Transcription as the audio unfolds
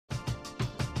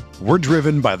We're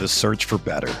driven by the search for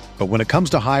better. But when it comes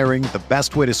to hiring, the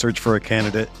best way to search for a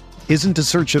candidate isn't to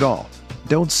search at all.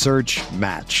 Don't search,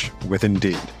 match with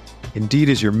Indeed. Indeed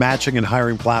is your matching and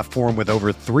hiring platform with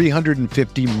over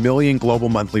 350 million global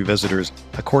monthly visitors,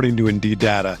 according to Indeed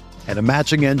data, and a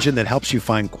matching engine that helps you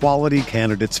find quality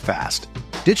candidates fast.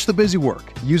 Ditch the busy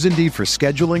work. Use Indeed for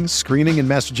scheduling, screening, and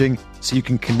messaging so you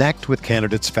can connect with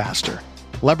candidates faster.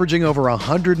 Leveraging over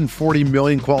 140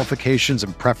 million qualifications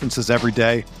and preferences every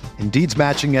day, Indeed's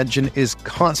matching engine is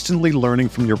constantly learning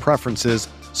from your preferences,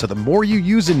 so the more you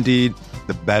use Indeed,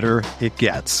 the better it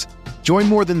gets. Join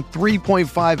more than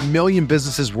 3.5 million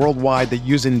businesses worldwide that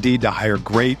use Indeed to hire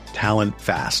great talent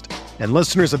fast. And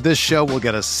listeners of this show will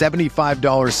get a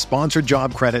 $75 sponsored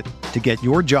job credit to get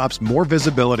your jobs more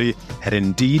visibility at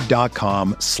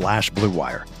Indeed.com/Blue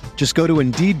Wire. Just go to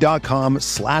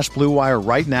Indeed.com/Blue Wire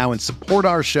right now and support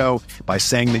our show by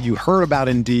saying that you heard about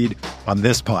Indeed on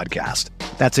this podcast.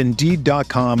 That's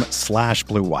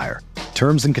Indeed.com/Blue Wire.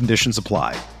 Terms and conditions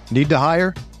apply. Need to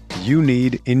hire? You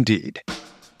need Indeed.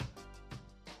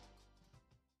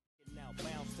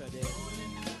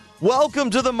 Welcome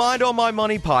to the Mind on My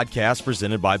Money podcast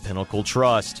presented by Pinnacle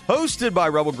Trust. Hosted by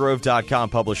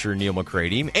RebelGrove.com publisher Neil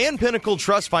McCready and Pinnacle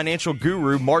Trust financial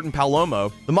guru Martin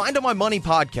Palomo, the Mind on My Money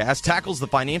podcast tackles the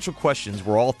financial questions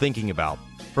we're all thinking about.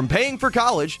 From paying for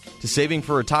college to saving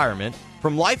for retirement,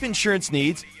 from life insurance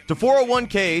needs to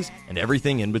 401ks and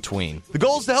everything in between. The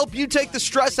goal is to help you take the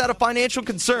stress out of financial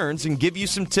concerns and give you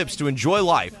some tips to enjoy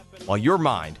life while your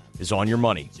mind is on your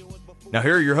money. Now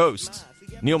here are your hosts,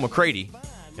 Neil McCready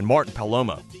and Martin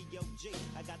Palomo.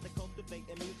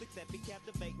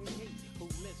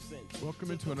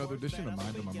 Welcome into another edition of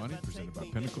Mind on My Money, presented by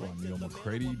Pinnacle. I'm Neil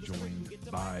McCready, joined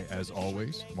by, as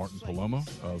always, Martin Palomo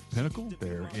of Pinnacle.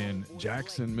 They're in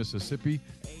Jackson, Mississippi.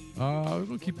 We're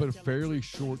going to keep it a fairly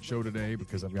short show today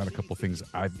because I've got a couple things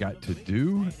I've got to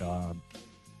do.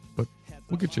 But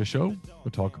we'll get you a show.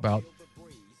 We'll talk about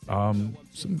some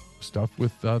stuff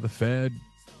with the Fed,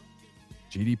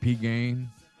 GDP gain,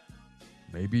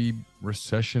 maybe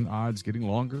recession odds getting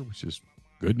longer, which is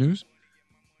good news.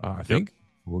 I think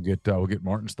we'll get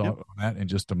Martin's thought on that in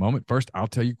just a moment. First, I'll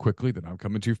tell you quickly that I'm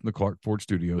coming to you from the Clark Ford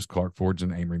Studios. Clark Ford's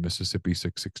in Amory, Mississippi.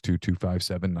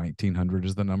 662-257-1900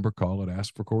 is the number. Call it.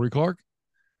 Ask for Corey Clark.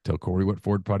 Tell Corey what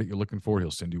Ford product you're looking for.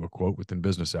 He'll send you a quote within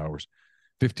business hours.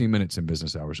 15 minutes in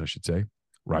business hours, I should say.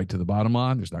 Right to the bottom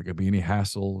line. There's not going to be any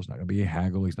hassle. There's not going to be a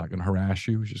haggle. He's not going to harass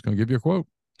you. He's just going to give you a quote.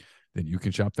 Then you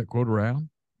can shop that quote around.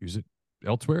 Use it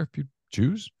elsewhere if you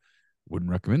choose.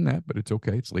 Wouldn't recommend that, but it's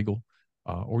okay. It's legal.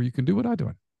 Or you can do what I'm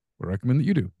doing. We recommend that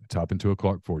you do. Hop into a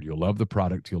Clark Ford. You'll love the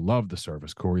product. You'll love the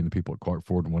service. Corey and the people at Clark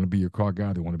Ford want to be your car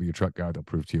guy. They want to be your truck guy. They'll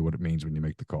prove to you what it means when you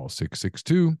make the call.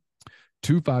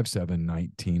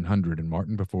 662-257-1900. And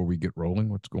Martin, before we get rolling,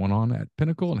 what's going on at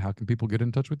Pinnacle and how can people get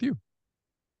in touch with you?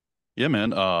 Yeah, man.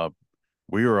 Kids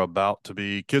are about to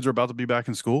be back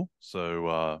in school.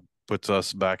 So puts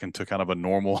us back into kind of a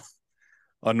normal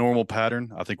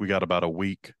pattern. I think we got about a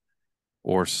week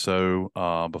or so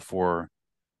before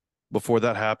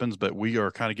that happens, but we are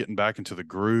kind of getting back into the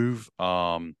groove.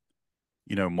 Markets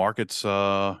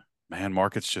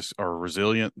just are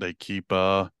resilient. They keep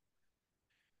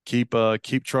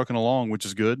trucking along, which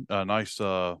is good. Nice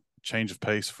change of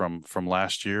pace from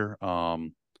last year.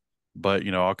 But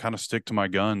I'll kind of stick to my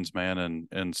guns, man,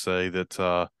 and say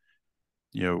that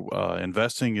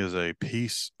investing is a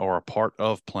piece or a part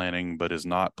of planning, but is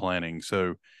not planning.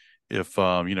 So if,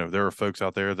 there are folks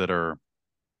out there that are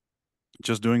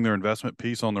just doing their investment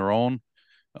piece on their own,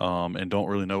 and don't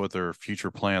really know what their future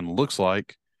plan looks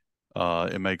like,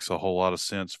 it makes a whole lot of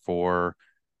sense for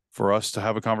us to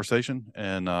have a conversation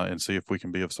and see if we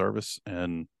can be of service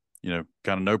and,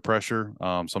 kind of no pressure.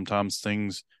 Sometimes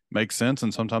things make sense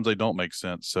and sometimes they don't make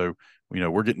sense. So,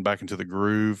 we're getting back into the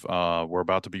groove. We're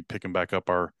about to be picking back up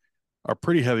our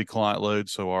pretty heavy client load.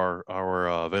 So our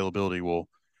availability will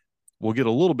get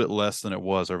a little bit less than it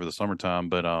was over the summertime,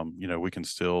 but, we can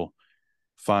still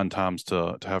find times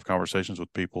to have conversations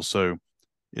with people. So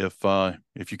if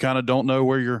you kind of don't know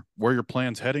where your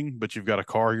plan's heading, but you've got a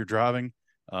car you're driving,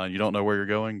 you don't know where you're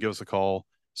going, give us a call,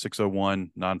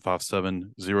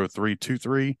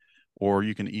 601-957-0323, or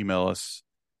you can email us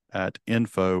at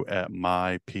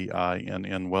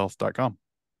info@mypinnwealth.com.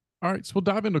 All right. So we'll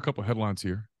dive into a couple of headlines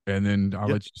here, and then I'll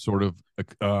let you sort of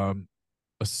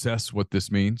assess what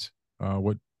this means,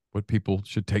 what people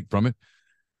should take from it.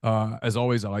 As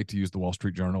always, I like to use the Wall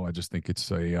Street Journal. I just think it's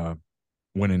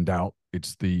when in doubt,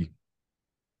 it's the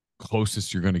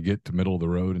closest you're going to get to middle of the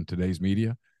road in today's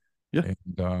media. Yeah.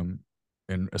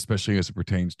 And especially as it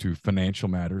pertains to financial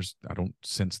matters, I don't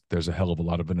sense there's a hell of a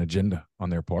lot of an agenda on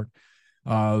their part.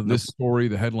 This story,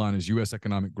 the headline is U.S.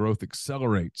 economic growth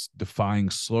accelerates, defying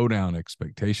slowdown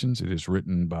expectations. It is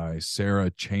written by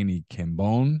Sarah Cheney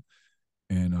Cambone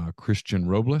and Christian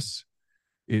Robles.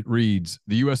 It reads,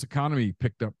 the U.S. economy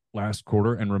picked up last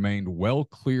quarter and remained well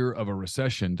clear of a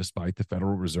recession despite the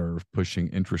Federal Reserve pushing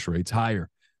interest rates higher.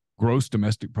 Gross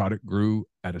domestic product grew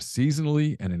at a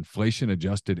seasonally and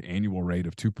inflation-adjusted annual rate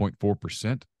of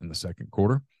 2.4% in the second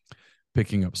quarter,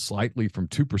 picking up slightly from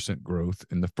 2% growth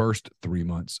in the first 3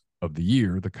 months of the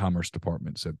year, the Commerce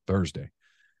Department said Thursday.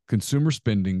 Consumer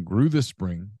spending grew this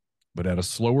spring, but at a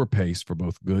slower pace for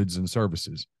both goods and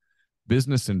services.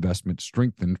 Business investment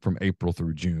strengthened from April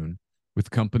through June, with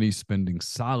companies spending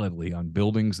solidly on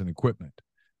buildings and equipment.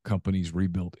 Companies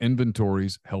rebuilt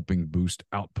inventories, helping boost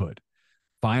output.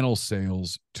 Final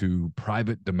sales to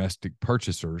private domestic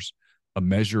purchasers, a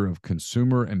measure of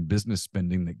consumer and business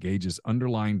spending that gauges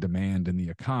underlying demand in the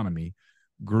economy,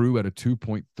 grew at a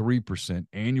 2.3%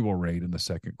 annual rate in the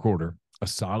second quarter, a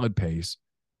solid pace,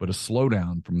 but a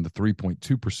slowdown from the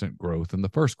 3.2% growth in the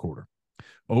first quarter.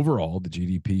 Overall, the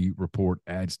GDP report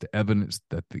adds to evidence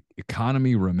that the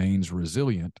economy remains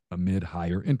resilient amid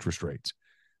higher interest rates.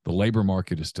 The labor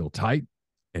market is still tight,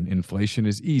 and inflation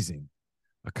is easing.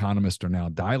 Economists are now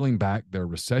dialing back their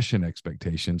recession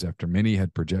expectations after many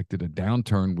had projected a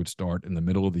downturn would start in the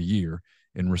middle of the year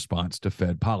in response to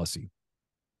Fed policy.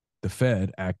 The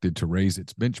Fed acted to raise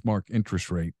its benchmark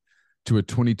interest rate to a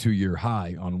 22-year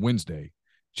high on Wednesday.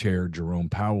 Chair Jerome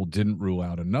Powell didn't rule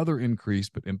out another increase,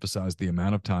 but emphasized the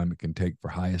amount of time it can take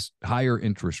for higher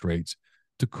interest rates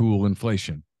to cool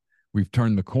inflation. We've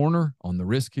turned the corner on the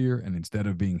risk here, and instead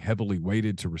of being heavily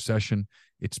weighted to recession,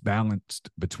 it's balanced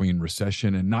between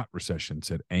recession and not recession,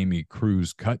 said Amy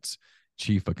Cruz Cutts,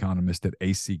 chief economist at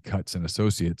AC Cutts and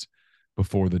Associates,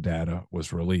 before the data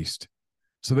was released.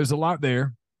 So there's a lot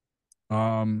there.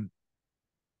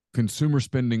 Consumer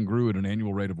spending grew at an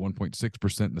annual rate of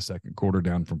 1.6% in the second quarter,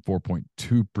 down from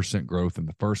 4.2% growth in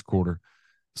the first quarter.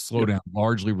 Slowdown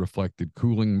largely reflected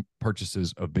cooling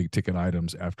purchases of big ticket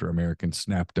items after Americans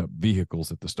snapped up vehicles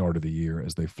at the start of the year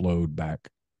as they flowed back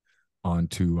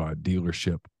onto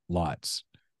dealership lots.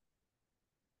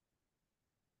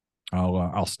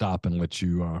 I'll stop and let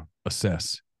you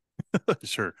assess.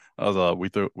 Sure. We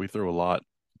threw a lot.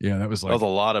 Yeah, that was a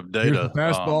lot of data. Here's the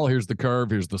fastball, here's the curve,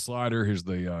 here's the slider, here's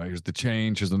the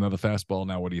change, here's another fastball.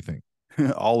 Now, what do you think?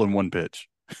 All in one pitch.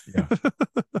 Yeah.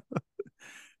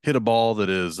 Hit a ball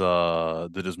that is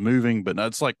moving, but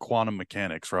it's like quantum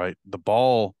mechanics, right? The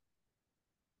ball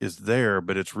is there,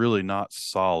 but it's really not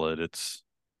solid. It's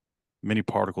many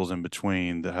particles in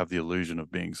between that have the illusion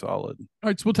of being solid. All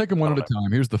right, so we'll take them one at a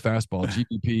time. Here's the fastball.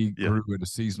 GDP Yeah. grew at a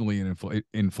seasonally and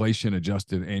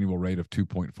inflation-adjusted annual rate of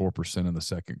 2.4% in the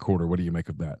second quarter. What do you make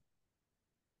of that?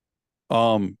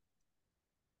 I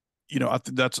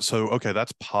think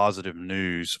that's positive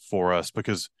news for us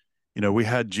because, we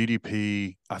had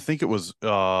GDP. I think it was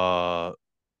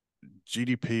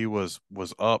GDP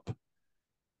was up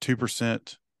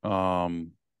 2%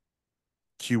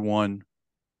 Q1,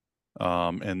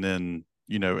 and then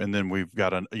we've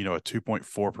got a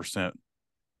 2.4%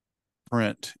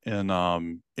 print in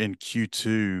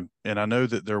Q2, and I know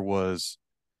that there was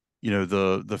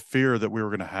the fear that we were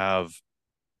going to have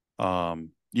a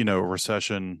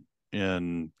recession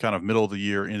in kind of middle of the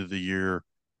year, end of the year,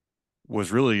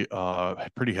 was really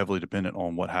pretty heavily dependent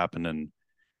on what happened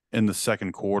in the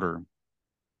second quarter.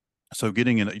 So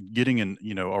getting in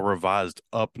a revised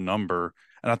up number,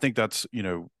 and I think that's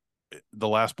the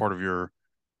last part of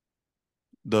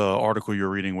the article you're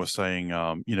reading was saying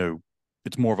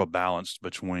it's more of a balance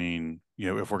between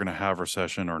if we're going to have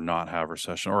recession or not have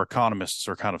recession, or economists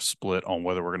are kind of split on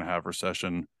whether we're going to have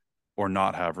recession or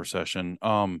not have recession.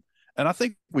 And I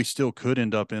think we still could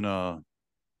end up in a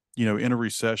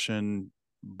recession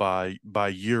by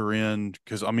year end,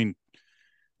 because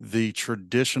the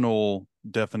traditional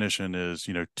definition is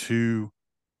 2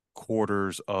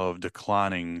 quarters of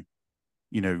declining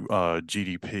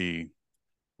GDP,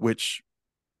 which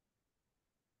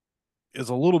is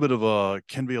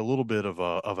can be a little bit of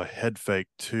a head fake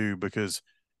too, because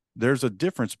there's a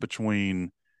difference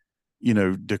between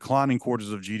declining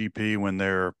quarters of GDP when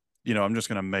they're I'm just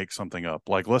going to make something up,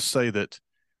 like let's say that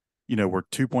we're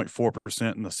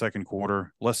 2.4% in the second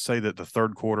quarter. Let's say that the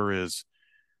third quarter is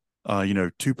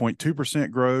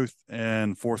 2.2% growth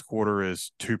and fourth quarter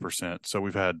is 2%. So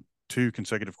we've had 2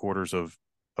 consecutive quarters of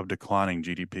declining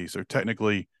GDP. So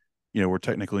technically, we're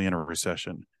technically in a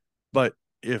recession. But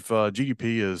if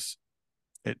GDP is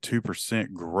at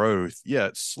 2% growth, yeah,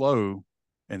 it's slow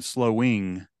and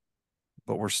slowing,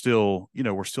 but we're still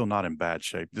not in bad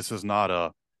shape. This is not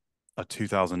a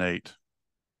 2008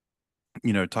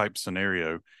 type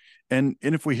scenario. And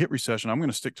if we hit recession, I'm going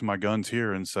to stick to my guns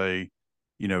here and say,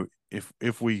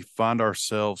 if we find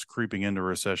ourselves creeping into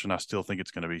recession, I still think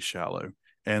it's going to be shallow.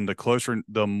 And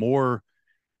the more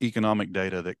economic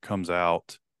data that comes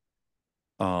out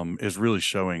is really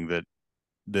showing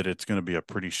that it's going to be a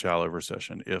pretty shallow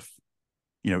recession.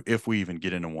 If we even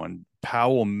get into one,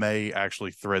 Powell may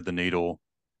actually thread the needle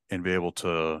and be able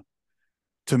to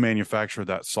manufacture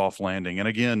that soft landing. And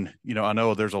again, I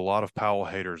know there's a lot of Powell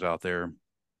haters out there.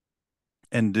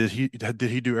 And did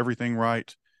he do everything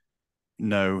right?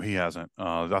 No, he hasn't.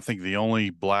 I think the only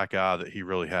black eye that he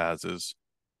really has is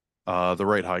the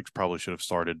rate hikes probably should have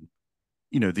started,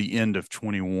 the end of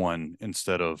 21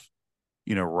 instead of,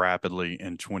 rapidly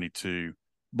in 22.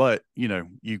 But,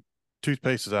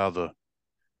 toothpaste is out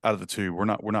of the tube.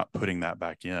 We're not putting that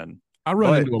back in. I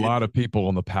run into a lot of people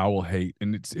on the Powell hate,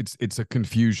 and it's a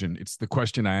confusion. It's the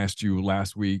question I asked you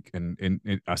last week, and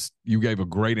you gave a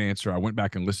great answer. I went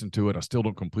back and listened to it. I still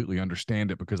don't completely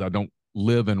understand it because I don't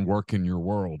live and work in your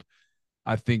world.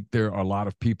 I think there are a lot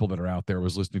of people that are out there. I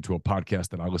was listening to a podcast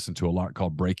that I listen to a lot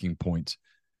called Breaking Points,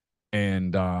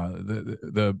 and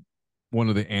the one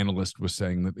of the analysts was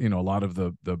saying that a lot of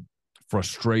the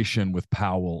frustration with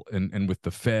Powell and with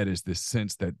the Fed is this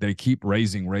sense that they keep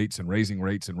raising rates and raising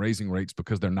rates and raising rates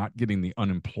because they're not getting the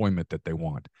unemployment that they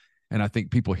want. And I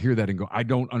think people hear that and go, I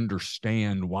don't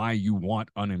understand why you want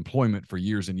unemployment for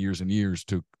years and years and years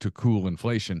to cool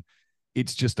inflation.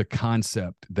 It's just a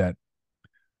concept that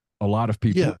a lot of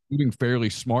people, including fairly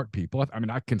smart people, I mean,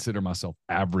 I consider myself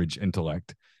average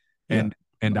intellect. And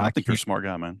I think you're a smart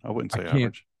guy, man. I wouldn't say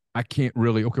average. I can't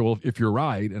really, okay, well, if you're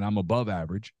right and I'm above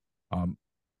average,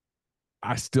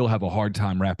 I still have a hard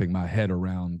time wrapping my head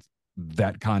around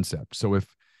that concept. So if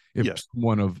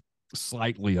someone of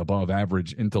slightly above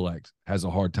average intellect has a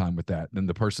hard time with that, then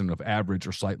the person of average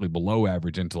or slightly below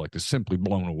average intellect is simply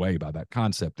blown away by that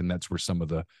concept. And that's where some of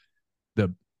the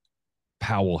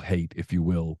Powell hate, if you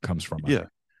will, comes from. Yeah.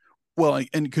 Well,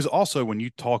 and because also when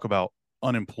you talk about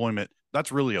unemployment, that's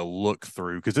really a look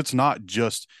through, because it's not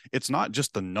just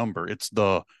the number. It's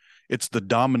the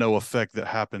domino effect that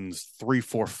happens 3,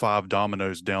 4, 5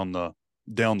 dominoes down the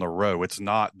row. It's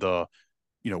not the,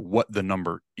 what the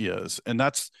number is. And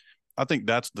I think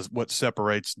that's what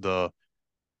separates or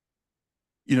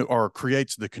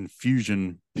creates the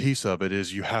confusion piece of it,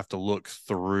 is you have to look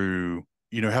through,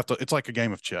 it's like a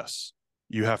game of chess.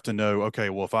 You have to know, okay,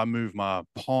 well, if I move my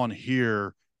pawn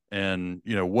here and,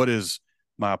 what is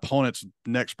my opponent's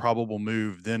next probable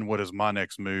move, then what is my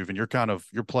next move? And you're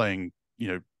playing,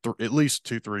 at least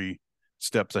 2-3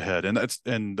 steps ahead. And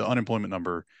the unemployment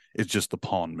number is just the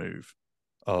pawn move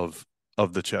of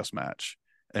the chess match.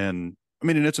 And I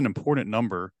mean, and it's an important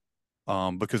number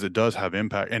because it does have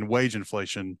impact, and wage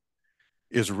inflation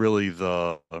is really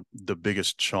the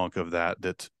biggest chunk of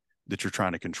that you're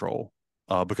trying to control.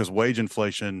 Because wage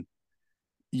inflation,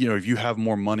 if you have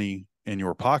more money in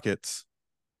your pockets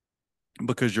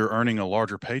because you're earning a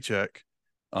larger paycheck,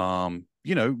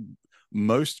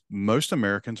 most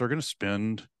Americans are going to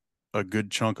spend a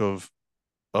good chunk of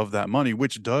that money,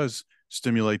 which does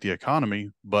stimulate the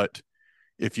economy. But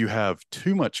if you have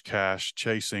too much cash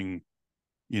chasing,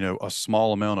 a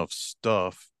small amount of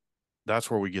stuff,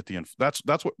 that's where we get that's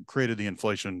what created the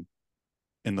inflation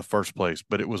in the first place.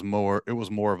 But it was more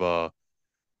of a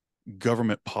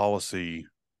government policy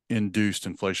induced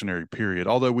inflationary period.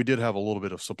 Although we did have a little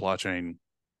bit of supply chain,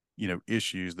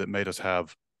 issues that made us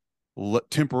have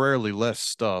temporarily less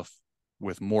stuff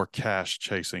with more cash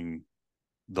chasing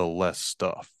the less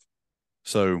stuff.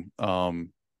 So,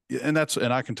 and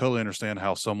I can totally understand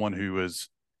how someone who is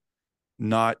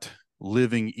not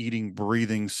living, eating,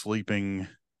 breathing, sleeping,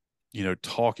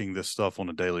 talking this stuff on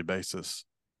a daily basis,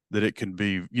 that it can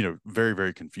be, very,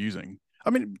 very confusing. I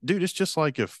mean, dude, it's just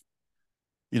like if,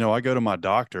 I go to my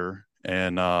doctor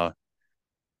and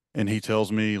he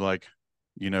tells me like,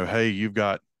 hey, you've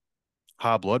got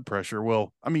high blood pressure.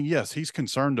 Well, I mean, yes, he's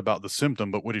concerned about the symptom,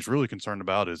 but what he's really concerned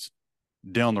about is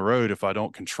down the road, if I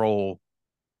don't control,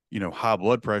 high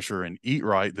blood pressure and eat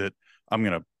right, that I'm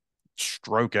going to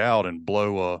stroke out and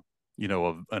blow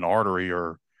an artery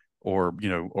or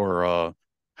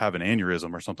have an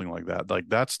aneurysm or something like that. Like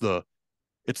it's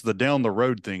the down the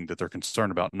road thing that they're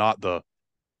concerned about, not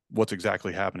what's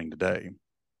exactly happening today.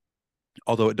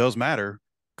 Although it does matter,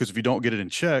 because if you don't get it in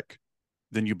check,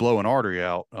 then you blow an artery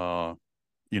out,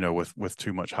 with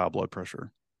too much high blood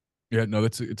pressure. Yeah, no,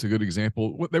 it's a good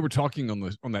example. What they were talking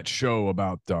on that show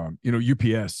about,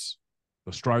 UPS,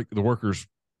 the strike, the workers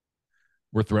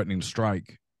were threatening to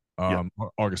strike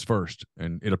August 1st,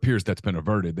 and it appears that's been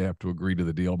averted. They have to agree to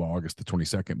the deal by August the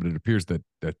 22nd, but it appears that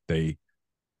they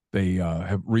they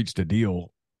have reached a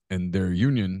deal, and their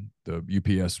union, the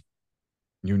UPS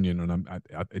union, and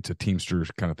it's a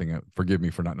Teamsters kind of thing. Forgive me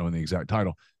for not knowing the exact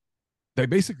title. They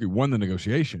basically won the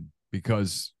negotiation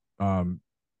because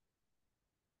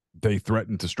they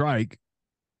threatened to strike.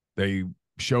 They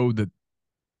showed that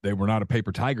they were not a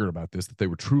paper tiger about this, that they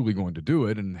were truly going to do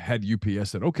it. And had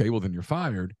UPS said, okay, well, then you're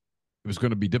fired, it was going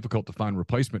to be difficult to find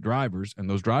replacement drivers. And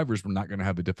those drivers were not going to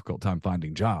have a difficult time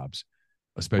finding jobs,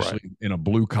 especially in a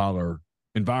blue collar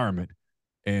environment.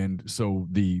 And so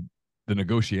the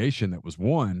negotiation that was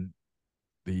won,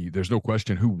 there's no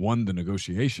question who won the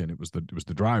negotiation. It was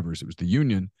the drivers, it was the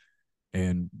union.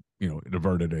 And, it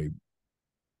averted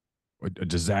a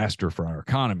disaster for our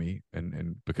economy.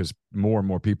 And because more and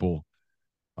more people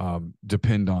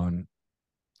depend on,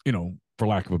 for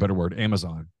lack of a better word,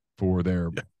 Amazon for their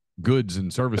goods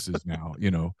and services now.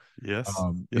 Yes.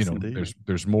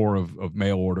 There's more of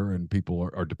mail order, and people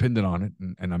are dependent on it.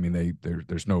 And I mean,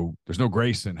 there's no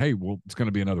grace in, hey, well, it's going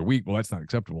to be another week. Well, that's not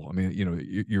acceptable. I mean,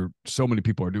 you're so many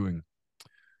people are doing,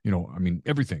 I mean,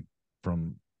 everything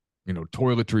from,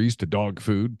 toiletries to dog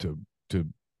food to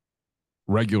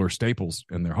regular staples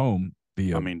in their home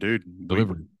via, dude,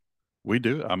 delivery. We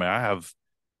do. I mean, I have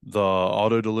the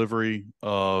auto delivery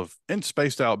and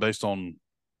spaced out based on,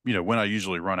 when I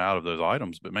usually run out of those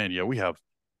items. But man, yeah, we have,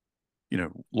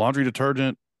 laundry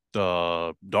detergent,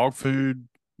 dog food,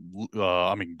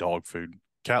 dog food,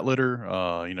 cat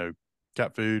litter,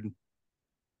 cat food,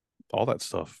 all that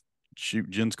stuff. Shoot,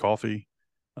 Jen's coffee,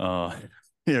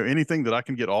 anything that I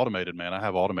can get automated, man, I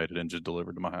have automated and just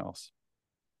delivered to my house,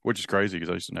 which is crazy because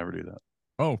I used to never do that.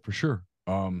 Oh, for sure.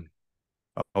 I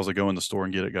was a go in the store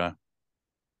and get it guy.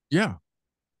 Yeah.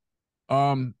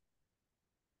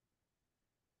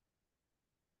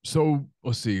 So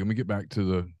let's see. Let me get back to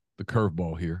the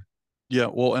curveball here. Yeah.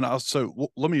 Well, and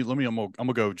let me, I'm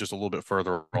gonna go just a little bit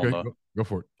further on go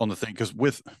for it on the thing. Cause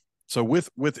with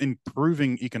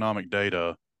improving economic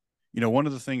data, one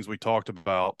of the things we talked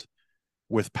about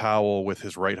with Powell, with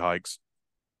his rate hikes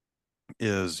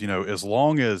is, as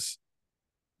long as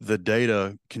the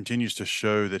data continues to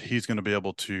show that he's going to be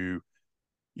able to,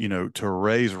 to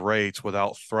raise rates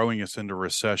without throwing us into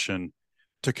recession,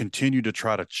 to continue to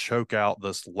try to choke out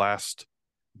this last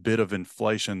bit of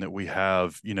inflation that we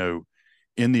have,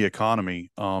 in the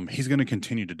economy, he's going to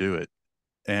continue to do it.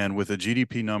 And with a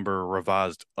GDP number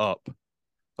revised up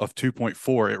of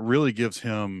 2.4, it really gives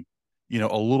him,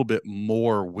 a little bit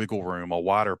more wiggle room, a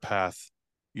wider path,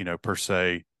 per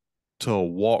se, to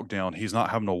walk down. He's not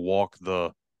having to walk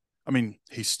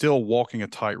he's still walking a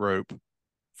tightrope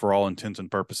for all intents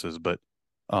and purposes, but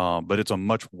it's a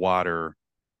much wider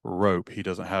rope. He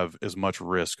doesn't have as much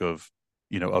risk of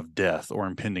death or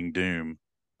impending doom,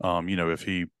 if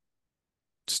he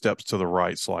steps to the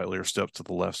right slightly or steps to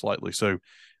the left slightly. So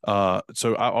I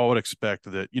would expect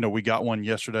that, we got one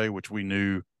yesterday, which we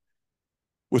knew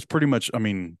was pretty much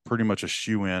a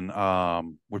shoe in.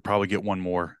 We probably get one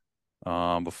more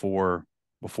before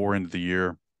end of the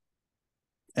year.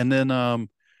 And then,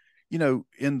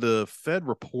 in the Fed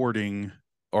reporting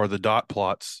or the dot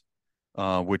plots,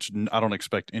 which I don't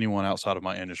expect anyone outside of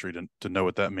my industry to know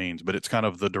what that means, but it's kind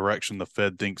of the direction the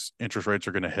Fed thinks interest rates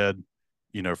are going to head,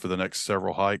 for the next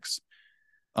several hikes.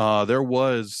 There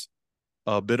was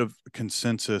a bit of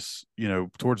consensus,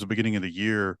 towards the beginning of the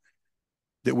year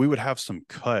that we would have some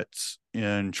cuts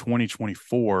in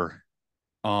 2024.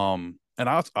 And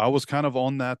I was kind of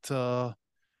on that, I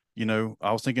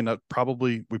was thinking that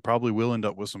we probably will end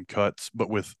up with some cuts, but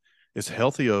with as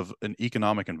healthy of an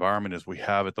economic environment as we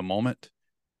have at the moment,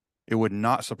 it would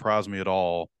not surprise me at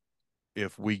all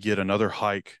if we get another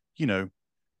hike,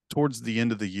 towards the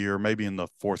end of the year, maybe in the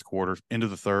fourth quarter, end of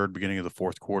the third, beginning of the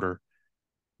fourth quarter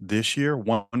this year,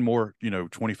 one more,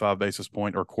 25 basis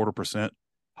point or 0.25%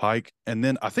 hike. And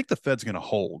then I think the Fed's going to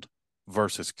hold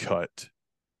versus cut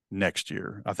next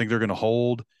year. I think they're going to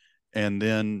hold and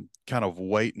then kind of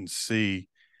wait and see.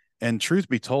 And truth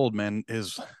be told, man,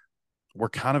 we're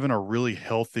kind of in a really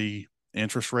healthy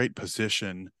interest rate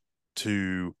position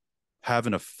to have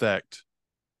an effect,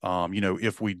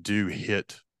 if we do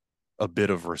hit a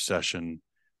bit of recession,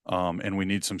 and we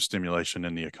need some stimulation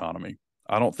in the economy.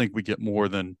 I don't think we get more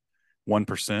than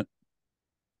 1%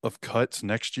 of cuts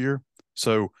next year.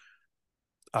 So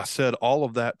I said all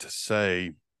of that to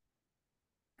say,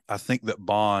 I think that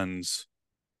bonds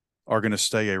are going to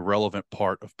stay a relevant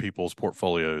part of people's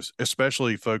portfolios,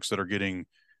 especially folks that are getting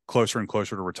closer and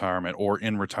closer to retirement or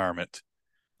in retirement.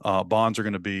 Bonds are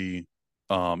going to be,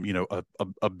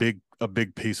 a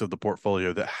big piece of the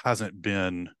portfolio that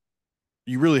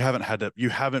you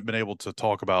haven't been able to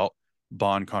talk about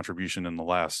bond contribution in the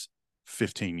last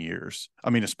 15 years. I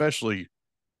mean, especially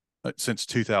since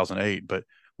 2008. But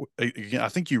again, I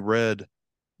think you read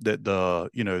that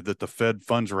the Fed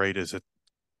funds rate is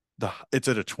it's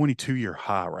at a 22-year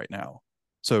high right now.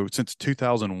 So since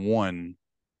 2001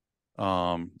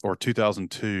 or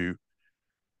 2002,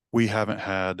 we haven't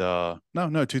had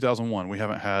 2001, we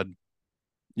haven't had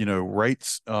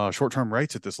rates, short-term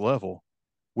rates at this level,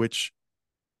 which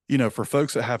for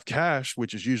folks that have cash,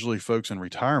 which is usually folks in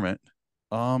retirement,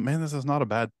 man, this is not a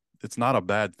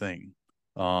bad thing.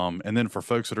 And then for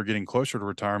folks that are getting closer to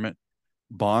retirement,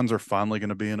 bonds are finally going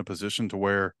to be in a position to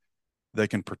where they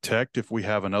can protect if we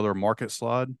have another market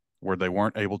slide, where they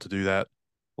weren't able to do that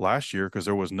last year because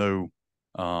there was no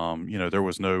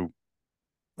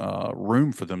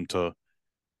room for them to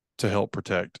help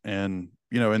protect. And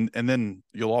and then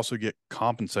you'll also get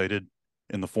compensated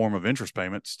in the form of interest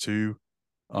payments to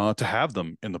have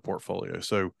them in the portfolio.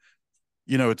 So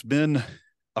it's been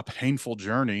a painful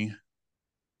journey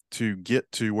to get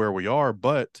to where we are,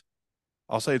 but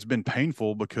I'll say it's been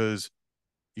painful because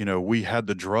we had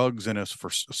the drugs in us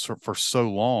for so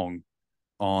long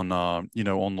on on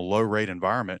the low rate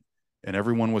environment, and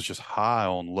everyone was just high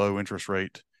on low interest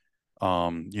rate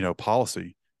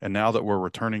policy. And now that we're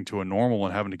returning to a normal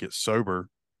and having to get sober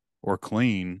or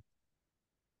clean,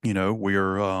 we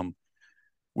are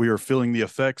feeling the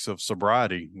effects of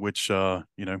sobriety, which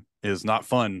is not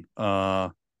fun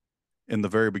in the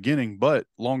very beginning, but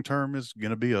long term is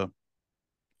going to be a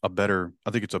better.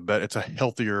 I think it's a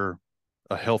healthier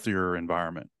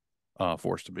environment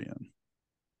for us to be in.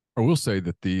 I will say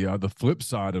that the flip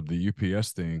side of the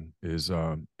UPS thing is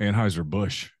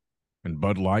Anheuser-Busch and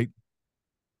Bud Light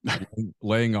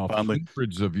laying off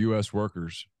hundreds of U.S.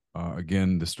 workers.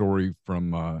 Again, the story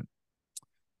from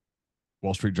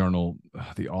Wall Street Journal,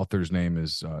 the author's name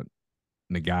is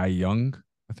Nagai Young,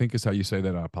 I think is how you say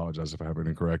that. I apologize if I have it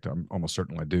incorrect. I'm almost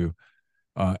certain I do.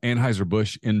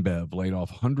 Anheuser-Busch InBev laid off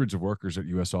hundreds of workers at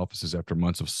U.S. offices after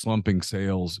months of slumping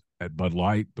sales at Bud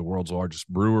Light, the world's largest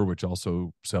brewer, which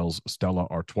also sells Stella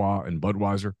Artois and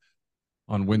Budweiser.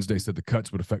 On Wednesday, said the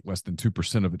cuts would affect less than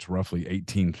 2% of its roughly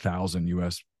 18,000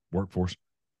 U.S. workforce.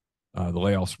 The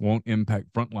layoffs won't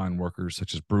impact frontline workers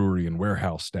such as brewery and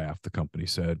warehouse staff, the company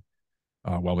said.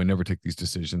 While we never take these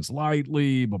decisions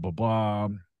lightly, blah, blah, blah,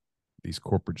 these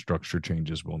corporate structure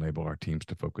changes will enable our teams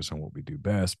to focus on what we do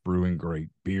best, brewing great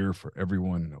beer for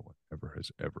everyone. No one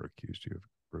has ever accused you of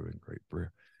brewing great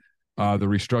beer. The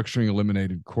restructuring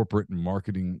eliminated corporate and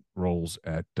marketing roles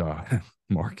at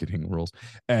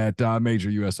major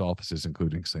U.S. offices,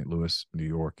 including St. Louis, New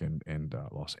York, and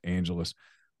Los Angeles.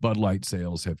 Bud Light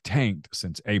sales have tanked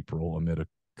since April amid a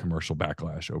commercial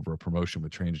backlash over a promotion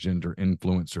with transgender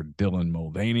influencer Dylan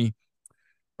Mulvaney.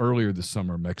 Earlier this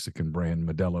summer, Mexican brand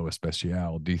Modelo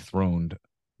Especial dethroned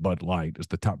Bud Light as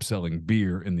the top-selling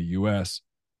beer in the U.S.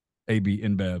 AB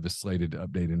InBev is slated to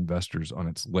update investors on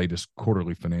its latest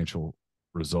quarterly financial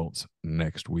results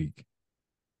next week.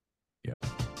 Yeah.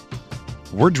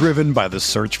 We're driven by the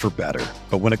search for better.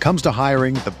 But when it comes to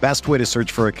hiring, the best way to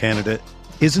search for a candidate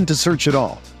isn't to search at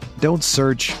all. Don't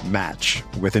search, match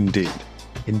with Indeed.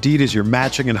 Indeed is your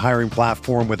matching and hiring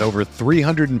platform with over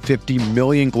 350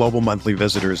 million global monthly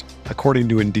visitors, according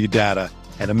to Indeed data,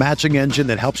 and a matching engine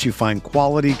that helps you find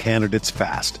quality candidates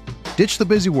fast. Ditch the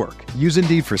busy work. Use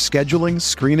Indeed for scheduling,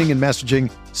 screening, and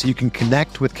messaging so you can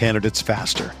connect with candidates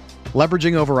faster.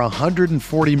 Leveraging over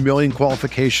 140 million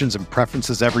qualifications and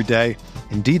preferences every day,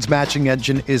 Indeed's matching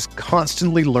engine is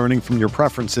constantly learning from your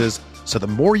preferences, so the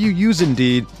more you use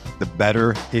Indeed, the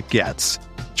better it gets.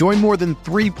 Join more than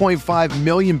 3.5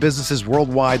 million businesses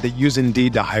worldwide that use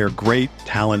Indeed to hire great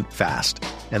talent fast.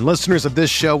 And listeners of this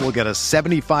show will get a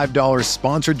 $75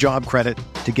 sponsored job credit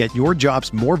to get your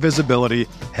jobs more visibility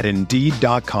at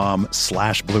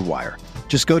Indeed.com/Blue Wire.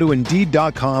 Just go to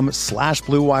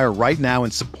Indeed.com/Blue Wire right now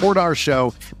and support our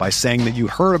show by saying that you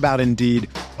heard about Indeed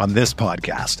on this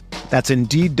podcast. That's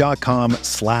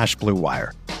Indeed.com/Blue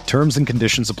Wire. Terms and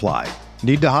conditions apply.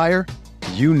 Need to hire?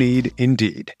 You need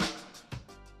Indeed.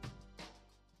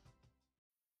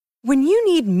 When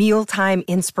you need mealtime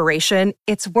inspiration,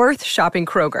 it's worth shopping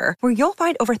Kroger, where you'll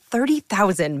find over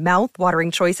 30,000 mouth-watering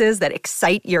choices that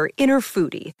excite your inner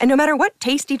foodie. And no matter what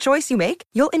tasty choice you make,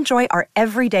 you'll enjoy our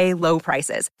everyday low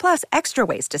prices, plus extra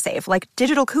ways to save, like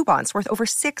digital coupons worth over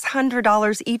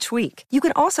 $600 each week. You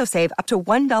can also save up to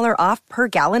 $1 off per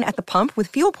gallon at the pump with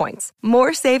fuel points.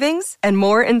 More savings and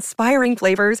more inspiring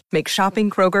flavors make shopping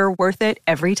Kroger worth it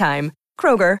every time.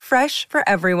 Kroger, fresh for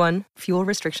everyone. Fuel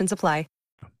restrictions apply.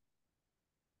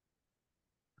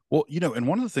 Well, and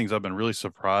one of the things I've been really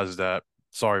surprised at,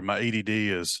 sorry, my ADD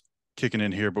is kicking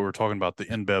in here, but we're talking about the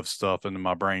InBev stuff, and then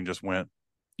my brain just went,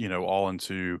 all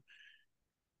into,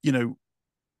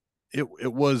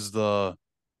 it was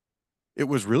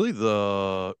really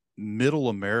the middle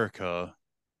America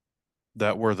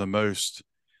that were the most,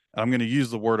 I'm going to use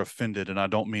the word offended, and I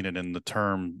don't mean it in the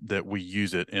term that we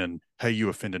use it in, hey, you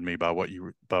offended me by what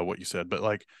you said, but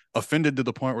like offended to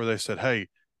the point where they said, hey,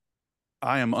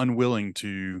 I am unwilling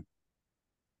to,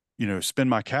 spend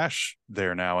my cash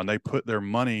there now. And they put their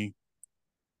money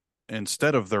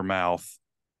instead of their mouth,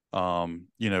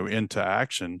 into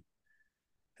action.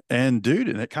 And dude,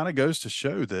 and it kind of goes to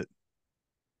show that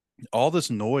all this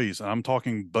noise, and I'm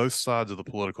talking both sides of the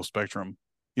political spectrum,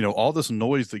 all this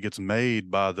noise that gets made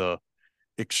by the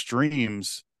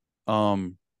extremes, yeah,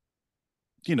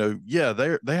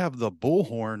 they have the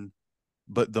bullhorn,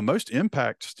 but the most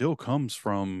impact still comes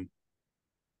from,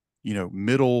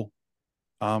 middle,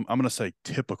 I'm going to say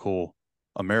typical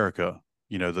America,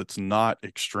 that's not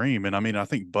extreme. And I mean, I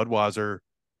think Budweiser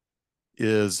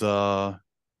is, the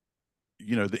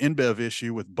InBev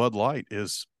issue with Bud Light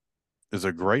is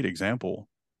a great example,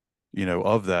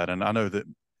 of that. And I know that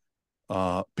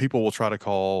people will try to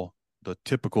call the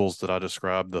typicals that I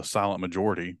described the silent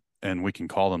majority, and we can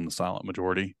call them the silent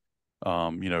majority,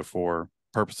 for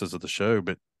purposes of the show.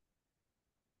 But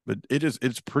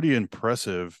it's pretty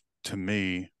impressive to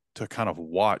me to kind of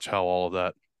watch how all of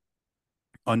that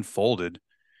unfolded,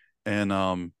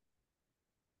 and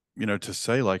to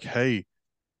say like, hey,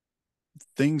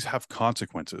 things have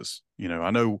consequences.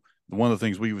 I know one of the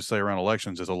things we would say around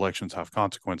elections is elections have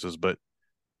consequences, but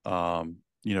I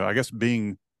guess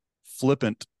being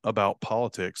flippant about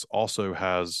politics also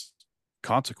has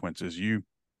consequences. You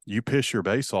piss your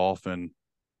base off, and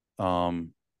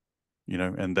and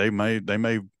they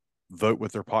may vote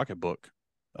with their pocketbook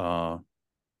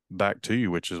back to you,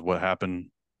 which is what happened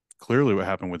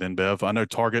with InBev. I know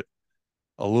Target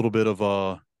a little bit of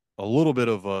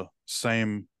a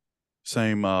same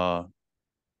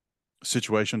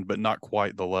situation, but not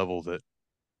quite the level that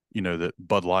that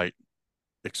Bud Light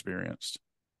experienced.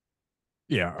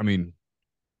 Yeah, I mean,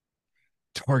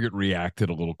 Target reacted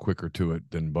a little quicker to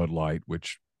it than Bud Light,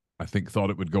 which I think thought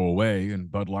it would go away,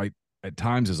 and Bud Light at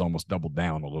times has almost doubled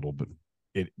down a little bit.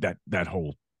 That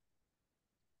whole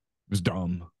was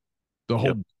dumb.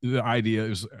 The idea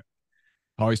is,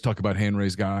 I always talk about hand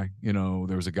raised guy.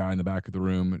 There was a guy in the back of the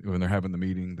room when they're having the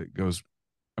meeting that goes,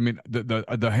 I mean,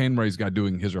 the hand raised guy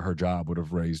doing his or her job would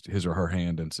have raised his or her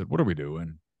hand and said, "What are we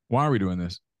doing? Why are we doing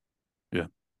this? Yeah.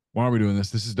 Why are we doing this?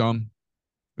 This is dumb.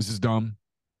 This is dumb.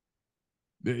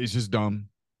 It's just dumb.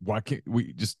 Why can't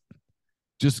we just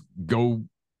go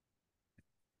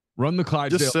run the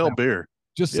Clydesdales? Just sell beer.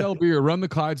 Just sell beer. Run the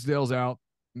Clydesdales out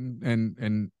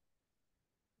and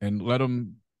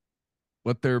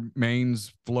let their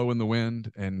manes flow in the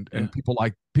wind, and people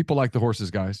like the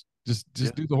horses, guys. Just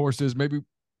do the horses. Maybe,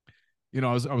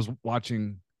 I was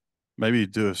watching. Maybe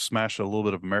smash a little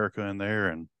bit of America in there,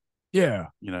 and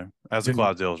as the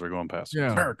Clydesdales are going past,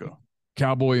 America.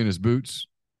 Cowboy in his boots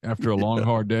after a long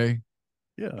hard day.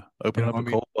 Yeah, open up a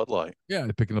cold Bud Light. Yeah,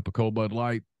 picking up a cold Bud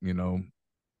Light.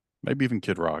 Maybe even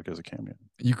Kid Rock as a cameo.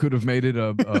 You could have made it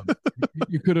a co-ed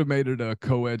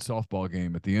softball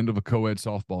game. At the end of a co-ed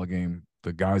softball game,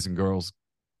 the guys and girls,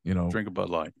 drink a Bud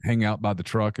Light, hang out by the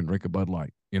truck and drink a Bud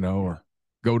Light, or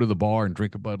go to the bar and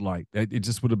drink a Bud Light. It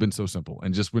just would have been so simple.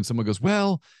 And just when someone goes,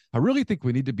 well, I really think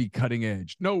we need to be cutting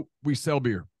edge. No, we sell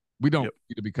beer. We don't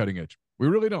need to be cutting edge. We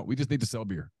really don't. We just need to sell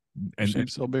beer. And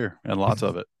sell beer, and lots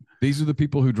of it. These are the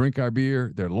people who drink our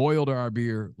beer. They're loyal to our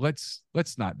beer. Let's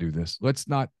not do this. Let's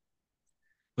not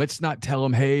tell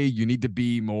them, hey, you need to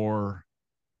be more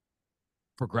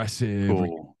progressive,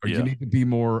 or you need to be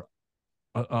more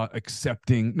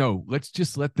accepting. No, let's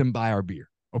just let them buy our beer.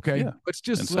 Okay. Yeah. Let's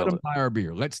just let them buy our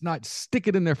beer. Let's not stick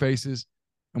it in their faces.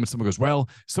 And when someone goes, well,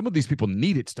 some of these people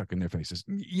need it stuck in their faces.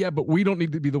 Yeah, but we don't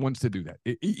need to be the ones to do that.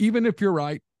 Even if you're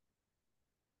right,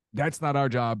 that's not our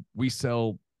job. We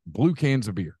sell blue cans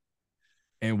of beer,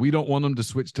 and we don't want them to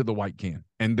switch to the white can,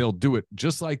 and they'll do it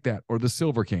just like that, or the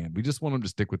silver can. We just want them to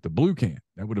stick with the blue can.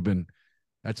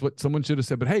 That's what someone should have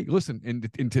said. But hey, listen,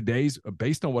 in today's,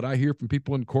 based on what I hear from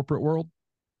people in corporate world,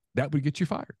 that would get you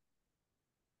fired.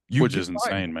 Which is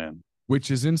insane, man.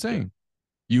 Which is insane.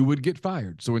 Yeah. You would get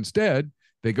fired. So instead,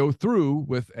 they go through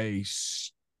with a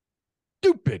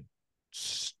stupid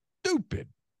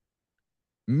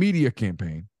media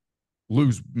campaign,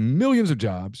 lose millions of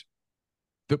jobs.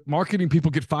 The marketing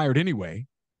people get fired anyway.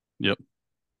 Yep.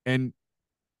 And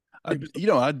I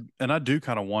do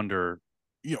kind of wonder,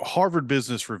 Harvard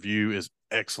Business Review is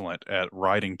excellent at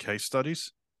writing case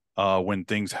studies when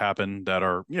things happen that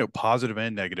are, positive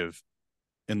and negative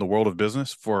in the world of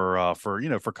business for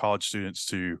college students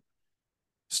to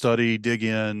study, dig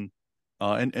in,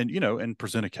 and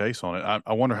present a case on it.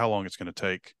 I wonder how long it's going to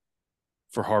take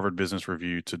for Harvard Business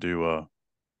Review to do a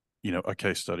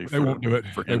case study They won't do it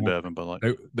for they InBev won't, and Bud Light.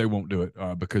 they won't do it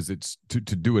because it's to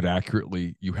do it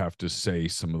accurately. You have to say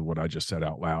some of what I just said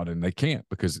out loud, and they can't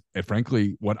because,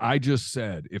 frankly, what I just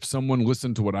said, if someone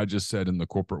listened to what I just said in the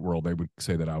corporate world, they would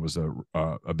say that I was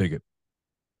a bigot.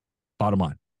 Bottom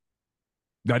line.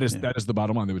 That is the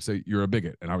bottom line. They would say you're a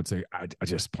bigot, and I would say I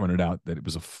just pointed out that it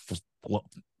was a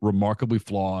remarkably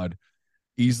flawed,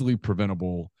 easily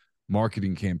preventable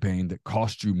marketing campaign that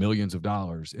cost you millions of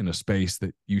dollars in a space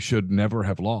that you should never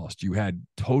have lost. You had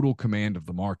total command of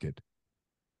the market,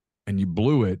 and you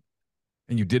blew it,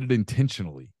 and you did it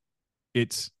intentionally.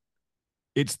 It's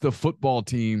the football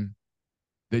team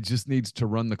that just needs to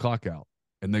run the clock out,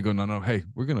 and they go, no, hey,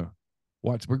 we're gonna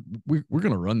watch. We're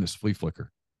gonna run this flea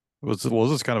flicker. Was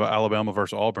this kind of Alabama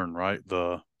versus Auburn, right?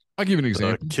 I'll give you an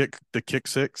example. The kick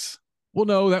six. Well,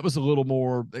 no, that was a little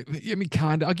more. I mean,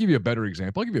 kind of. I'll give you a better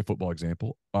example. I'll give you a football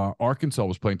example. Arkansas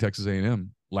was playing Texas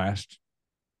A&M last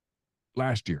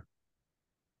year,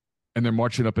 and they're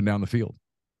marching up and down the field.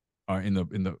 In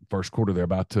the first quarter, they're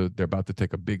about to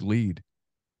take a big lead,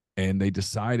 and they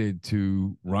decided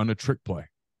to run a trick play.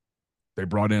 They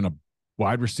brought in a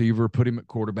wide receiver, put him at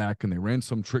quarterback, and they ran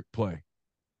some trick play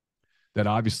that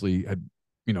obviously had,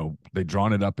 they'd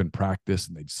drawn it up in practice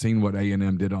and they'd seen what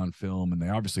A&M did on film, and they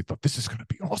obviously thought this is going to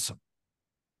be awesome.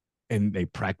 And they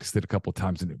practiced it a couple of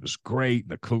times, and it was great.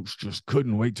 The coach just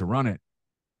couldn't wait to run it,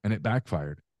 and it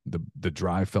backfired. The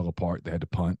drive fell apart. They had to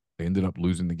punt. They ended up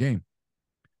losing the game.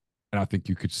 And I think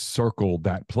you could circle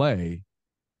that play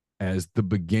as the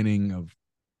beginning of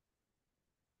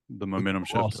the momentum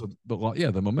shift.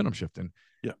 The momentum shift. And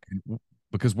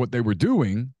because what they were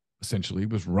doing essentially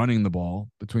was running the ball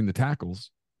between the tackles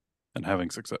and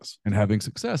having success.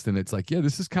 And it's like,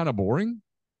 this is kind of boring,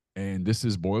 and this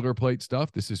is boilerplate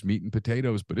stuff. This is meat and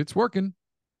potatoes, but it's working.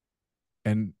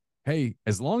 And hey,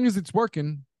 as long as it's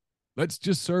working, let's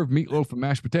just serve meatloaf and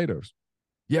mashed potatoes.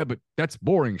 Yeah, but that's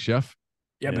boring, chef.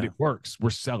 Yeah, but it works.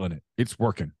 We're selling it. It's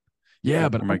working. Yeah,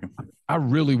 but I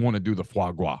really want to do the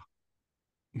foie gras.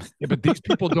 Yeah, but these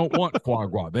people don't want foie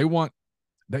gras. They want.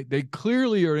 They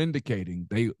clearly are indicating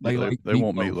they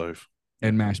want meatloaf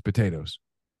and mashed potatoes.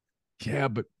 Yeah,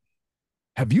 but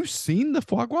have you seen the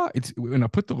foie gras? It's when I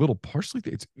put the little parsley.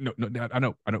 It's no. I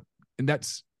know, and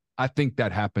I think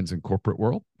that happens in corporate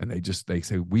world, and they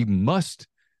say we must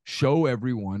show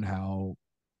everyone how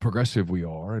progressive we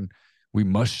are, and we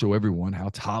must show everyone how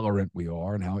tolerant we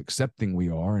are and how accepting we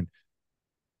are, and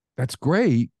that's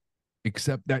great,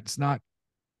 except that's not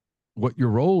what your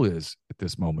role is at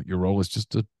this moment. Your role is just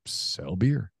to sell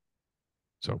beer.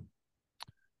 So,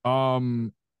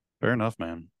 fair enough,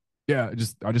 man. Yeah,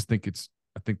 I just think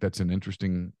I think that's an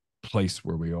interesting place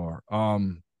where we are.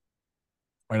 And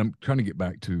I'm trying to get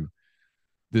back to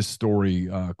this story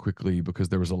quickly because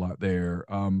there was a lot there.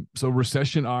 So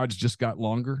recession odds just got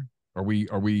longer. Are we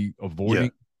avoiding? Yeah.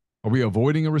 Are we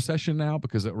avoiding a recession now?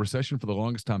 Because a recession for the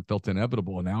longest time felt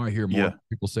inevitable, and now I hear more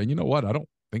people saying, "You know what? I don't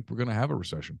think we're going to have a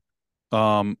recession."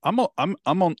 I'm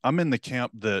in the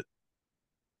camp that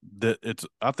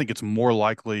I think it's more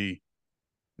likely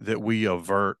that we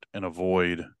avert and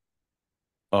avoid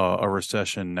a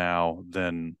recession now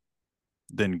than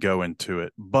go into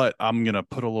it. But I'm going to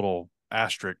put a little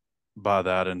asterisk by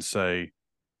that and say,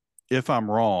 if I'm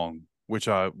wrong,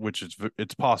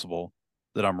 it's possible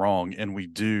that I'm wrong, and we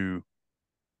do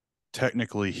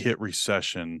technically hit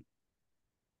recession,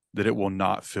 that it will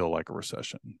not feel like a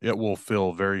recession. It will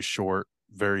feel very short,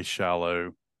 very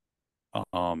shallow,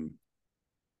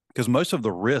 because most of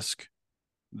the risk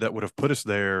that would have put us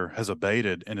there has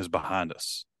abated and is behind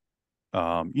us.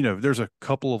 There's a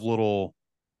couple of little,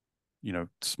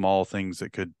 small things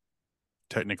that could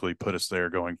technically put us there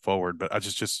going forward, but I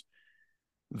just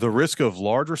the risk of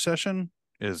large recession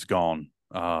is gone,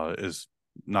 is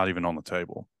not even on the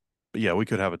table. But yeah, we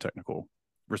could have a technical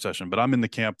recession, but I'm in the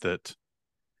camp that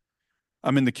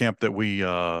we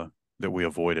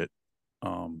avoid it.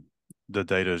 The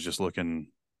data is just looking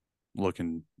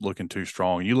too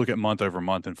strong. You look at month over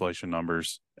month inflation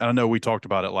numbers, and I know we talked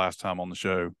about it last time on the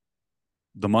show.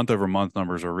 The month over month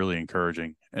numbers are really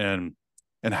encouraging, and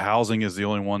housing is the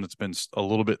only one that's been a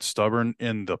little bit stubborn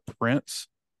in the prints.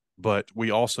 But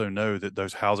we also know that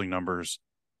those housing numbers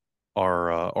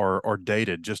are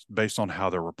dated just based on how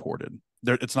they're reported.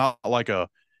 It's not like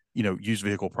used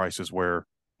vehicle prices where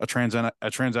a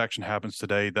transaction happens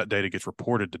today, that data gets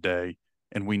reported today,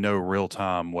 and we know real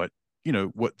time what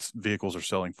vehicles are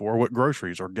selling for, what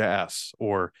groceries or gas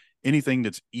or anything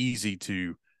that's easy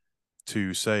to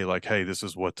say like, hey, this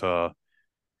is what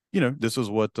this is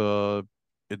what the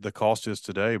cost is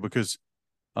today, because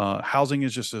housing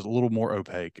is just a little more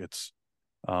opaque. It's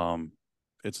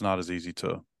not as easy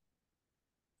to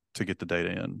get the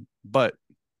data in. But,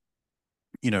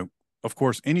 of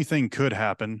course, anything could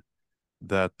happen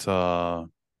that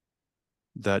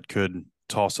that could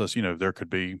toss us. There could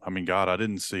be, God, I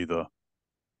didn't see the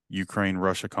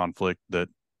Ukraine-Russia conflict that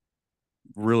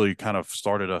really kind of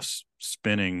started us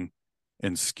spinning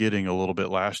and skidding a little bit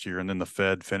last year, and then the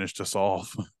Fed finished us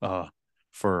off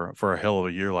for a hell of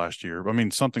a year last year.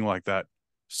 Something like that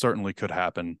certainly could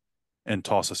happen and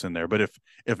toss us in there. But if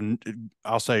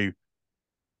I'll say,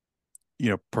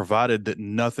 provided that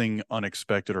nothing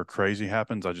unexpected or crazy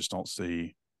happens, I just don't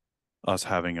see us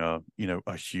having a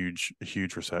huge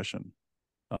recession.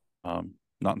 Not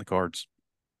in the cards.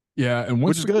 Yeah, and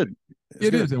which is good.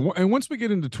 It is, and once we get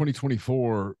into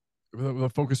 2024, the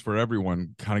focus for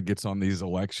everyone kind of gets on these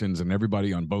elections, and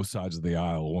everybody on both sides of the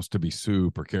aisle wants to be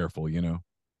super careful. Yeah,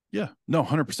 no,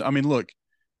 100%. Look,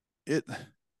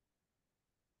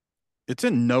 it's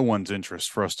in no one's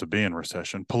interest for us to be in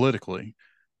recession politically.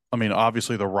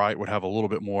 Obviously the right would have a little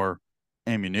bit more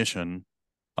ammunition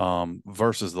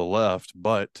versus the left,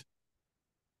 but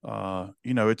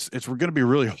it's going to be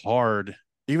really hard.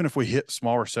 Even if we hit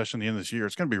small recession at the end of this year,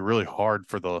 it's going to be really hard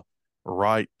for the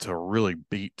right to really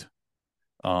beat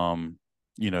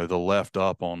the left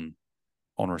up on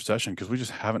recession, because we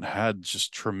just haven't had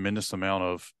just tremendous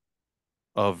amount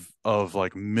of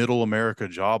like middle America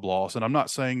job loss. And I'm not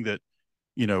saying that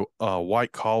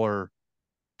white collar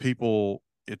people,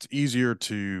 it's easier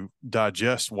to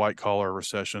digest white collar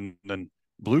recession than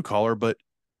blue collar, but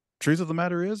truth of the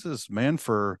matter is man,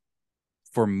 for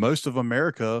most of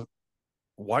America,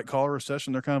 white collar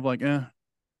recession, they're kind of like,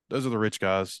 those are the rich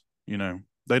guys.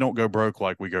 They don't go broke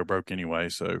like we go broke anyway.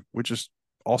 So, which is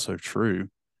also true.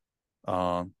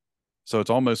 So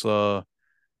it's almost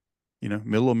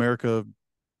middle America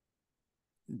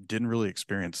didn't really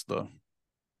experience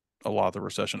a lot of the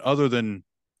recession, other than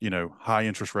high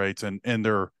interest rates, and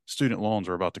their student loans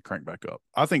are about to crank back up.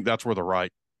 I think that's where the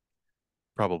right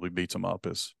probably beats them up,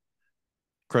 is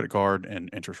credit card and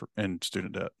interest and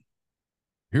student debt.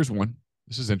 Here's one.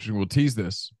 This is interesting. We'll tease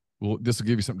this. This will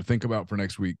give you something to think about for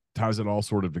next week. Ties it all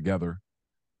sort of together.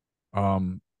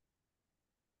 The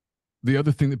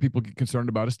other thing that people get concerned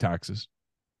about is taxes.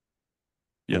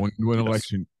 Yeah. Going into an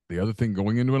election. The other thing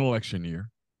going into an election year,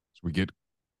 so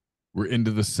we're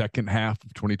into the second half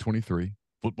of 2023.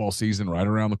 Football season right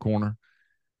around the corner.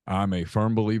 I'm a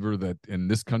firm believer that in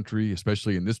this country,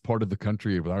 especially in this part of the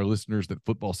country with our listeners, that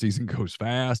football season goes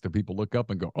fast and people look up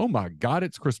and go, oh my God,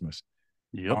 it's Christmas.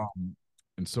 Yep.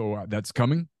 And so that's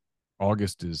coming.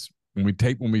 August is when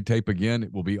we tape again,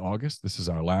 it will be August. This is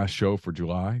our last show for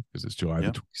July, because it's July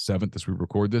the 27th as we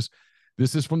record this.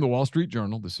 This is from the Wall Street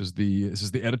Journal. This is the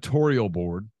editorial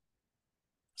board.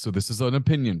 So this is an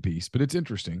opinion piece, but it's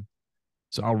interesting.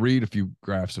 So I'll read a few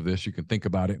graphs of this. You can think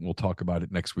about it, and we'll talk about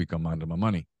it next week on Mind on My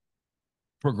Money.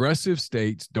 Progressive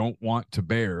states don't want to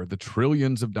bear the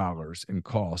trillions of dollars in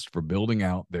cost for building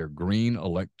out their green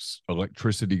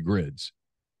electricity grids.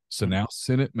 So now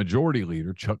Senate Majority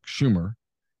Leader Chuck Schumer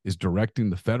is directing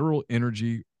the Federal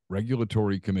Energy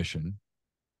Regulatory Commission,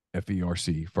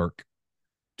 FERC,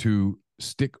 to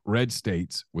stick red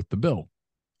states with the bill.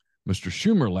 Mr.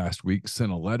 Schumer last week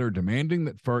sent a letter demanding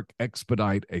that FERC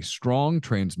expedite a strong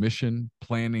transmission,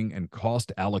 planning, and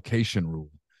cost allocation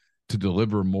rule to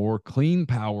deliver more clean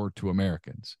power to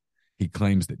Americans. He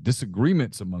claims that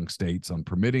disagreements among states on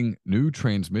permitting new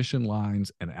transmission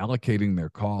lines and allocating their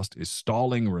cost is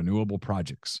stalling renewable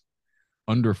projects.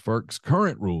 Under FERC's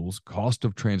current rules, cost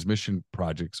of transmission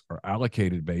projects are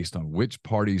allocated based on which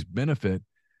parties benefit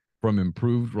from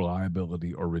improved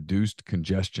reliability or reduced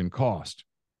congestion cost.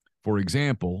 For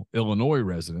example, Illinois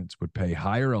residents would pay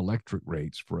higher electric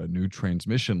rates for a new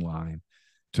transmission line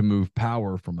to move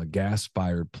power from a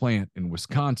gas-fired plant in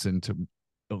Wisconsin to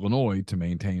Illinois to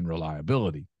maintain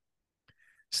reliability.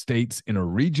 States in a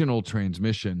regional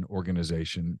transmission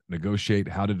organization negotiate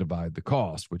how to divide the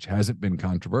cost, which hasn't been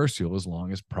controversial as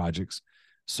long as projects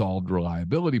solved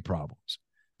reliability problems.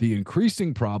 The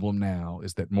increasing problem now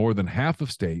is that more than half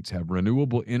of states have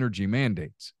renewable energy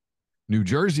mandates. New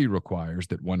Jersey requires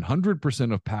that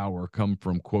 100% of power come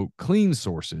from, quote, clean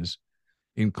sources,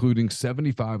 including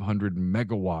 7,500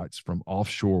 megawatts from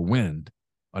offshore wind,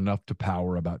 enough to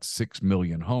power about 6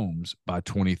 million homes by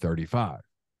 2035.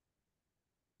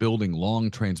 Building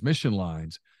long transmission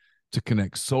lines to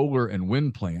connect solar and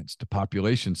wind plants to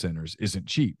population centers isn't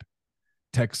cheap.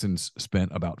 Texans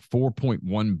spent about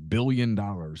 $4.1 billion in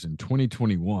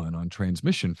 2021 on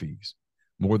transmission fees,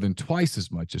 more than twice as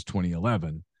much as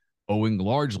 2011, owing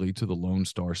largely to the Lone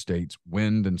Star State's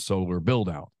wind and solar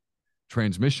build-out.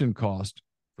 Transmission costs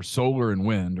for solar and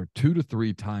wind are 2 to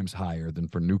 3 times higher than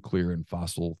for nuclear and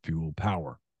fossil fuel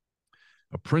power.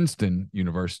 A Princeton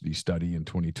University study in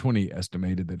 2020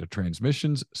 estimated that a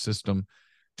transmissions system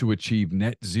to achieve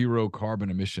net zero carbon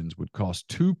emissions would cost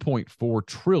 $2.4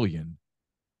 trillion,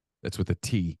 that's with a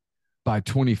T, by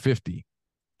 2050.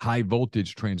 High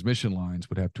voltage transmission lines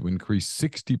would have to increase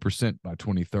 60% by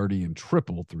 2030 and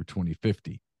triple through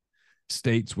 2050.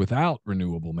 States without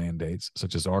renewable mandates,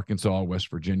 such as Arkansas, West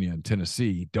Virginia, and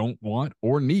Tennessee, don't want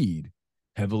or need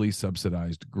heavily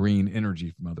subsidized green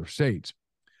energy from other states,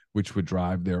 which would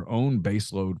drive their own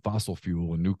baseload fossil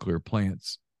fuel and nuclear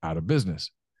plants out of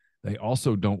business. They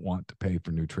also don't want to pay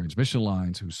for new transmission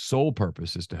lines whose sole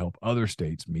purpose is to help other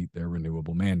states meet their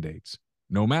renewable mandates.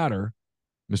 No matter,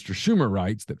 Mr. Schumer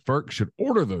writes that FERC should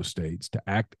order those states to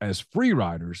act as free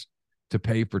riders to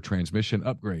pay for transmission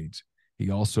upgrades. He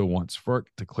also wants FERC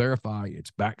to clarify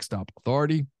its backstop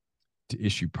authority to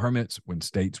issue permits when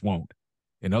states won't.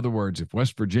 In other words, if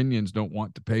West Virginians don't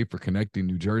want to pay for connecting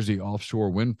New Jersey offshore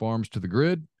wind farms to the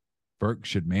grid, FERC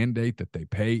should mandate that they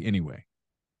pay anyway.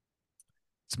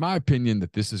 It's my opinion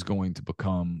that this is going to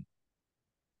become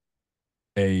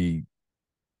a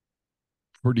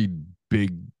pretty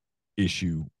big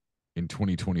issue in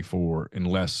 2024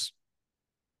 unless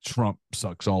Trump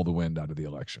sucks all the wind out of the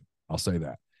election. I'll say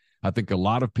that. I think a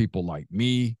lot of people like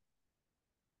me,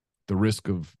 the risk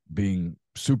of being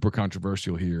super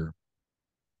controversial here,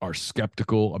 are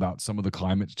skeptical about some of the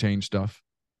climate change stuff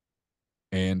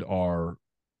and are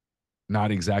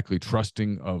not exactly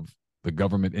trusting of the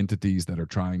government entities that are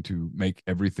trying to make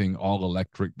everything all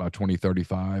electric by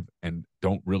 2035 and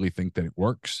don't really think that it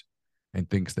works and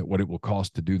thinks that what it will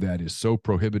cost to do that is so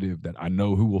prohibitive that I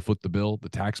know who will foot the bill, the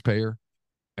taxpayer.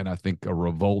 And I think a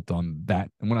revolt on that,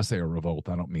 and when I say a revolt,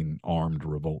 I don't mean armed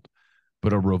revolt,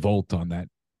 but a revolt on that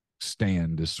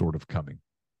stand is sort of coming.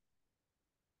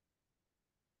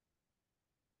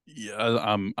 Yeah,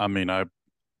 I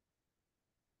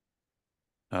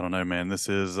don't know, man. This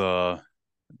is I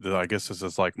guess this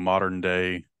is like modern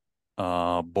day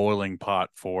boiling pot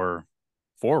for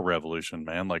revolution,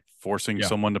 man. Like forcing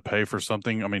someone to pay for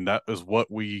something. I mean, that was what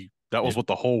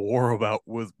the whole war about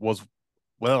was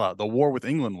the war with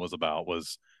England was about,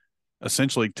 was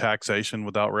essentially taxation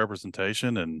without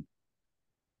representation and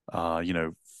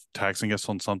taxing us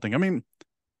on something. I mean,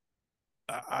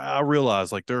 I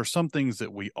realize like there are some things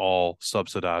that we all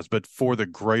subsidize, but for the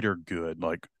greater good.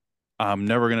 Like, I'm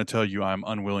never going to tell you I'm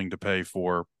unwilling to pay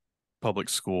for public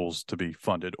schools to be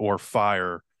funded, or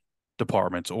fire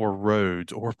departments, or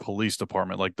roads, or police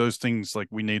department. Like those things, like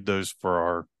we need those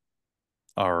for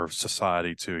our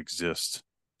society to exist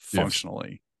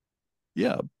functionally.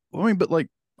 Yes. Yeah. I mean, but like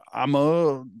I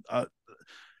know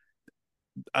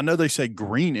they say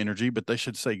green energy, but they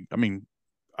should say, I mean,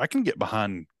 I can get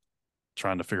behind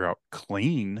trying to figure out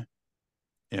clean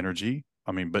energy.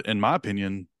 I mean, but in my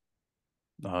opinion,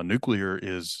 nuclear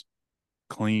is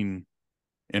clean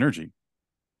energy.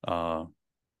 And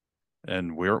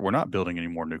we're not building any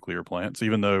more nuclear plants,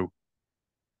 even though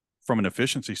from an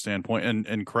efficiency standpoint,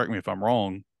 and correct me if I'm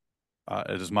wrong,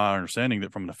 it is my understanding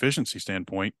that from an efficiency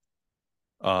standpoint,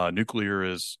 nuclear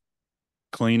is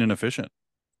clean and efficient.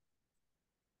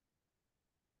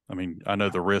 I mean, I know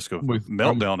the risk of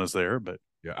meltdown is there, but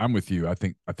yeah, I'm with you. I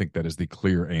think that is the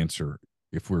clear answer.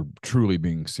 If we're truly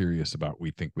being serious about,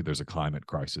 we think there's a climate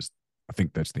crisis, I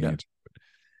think that's the answer. But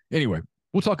anyway,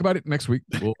 we'll talk about it next week.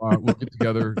 We'll get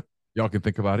together. Y'all can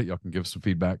think about it. Y'all can give some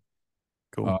feedback.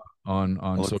 Cool.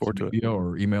 On social media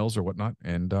or emails or whatnot.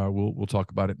 And we'll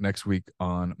talk about it next week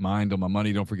on Mind on My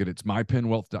Money. Don't forget, it's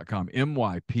mypinnwealth.com,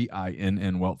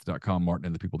 MYPINN wealth.com. Martin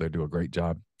and the people there do a great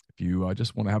job. If you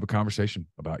just want to have a conversation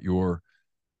about your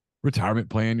retirement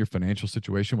plan, your financial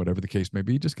situation, whatever the case may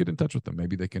be, just get in touch with them.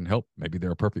 Maybe they can help. Maybe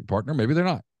they're a perfect partner. Maybe they're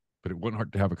not. But it wouldn't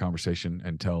hurt to have a conversation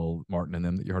and tell Martin and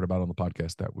them that you heard about on the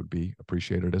podcast. That would be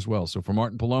appreciated as well. So for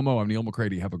Martin Palomo, I'm Neil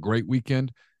McCready. Have a great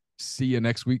weekend. See you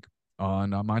next week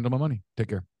on Mind on My Money. Take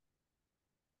care.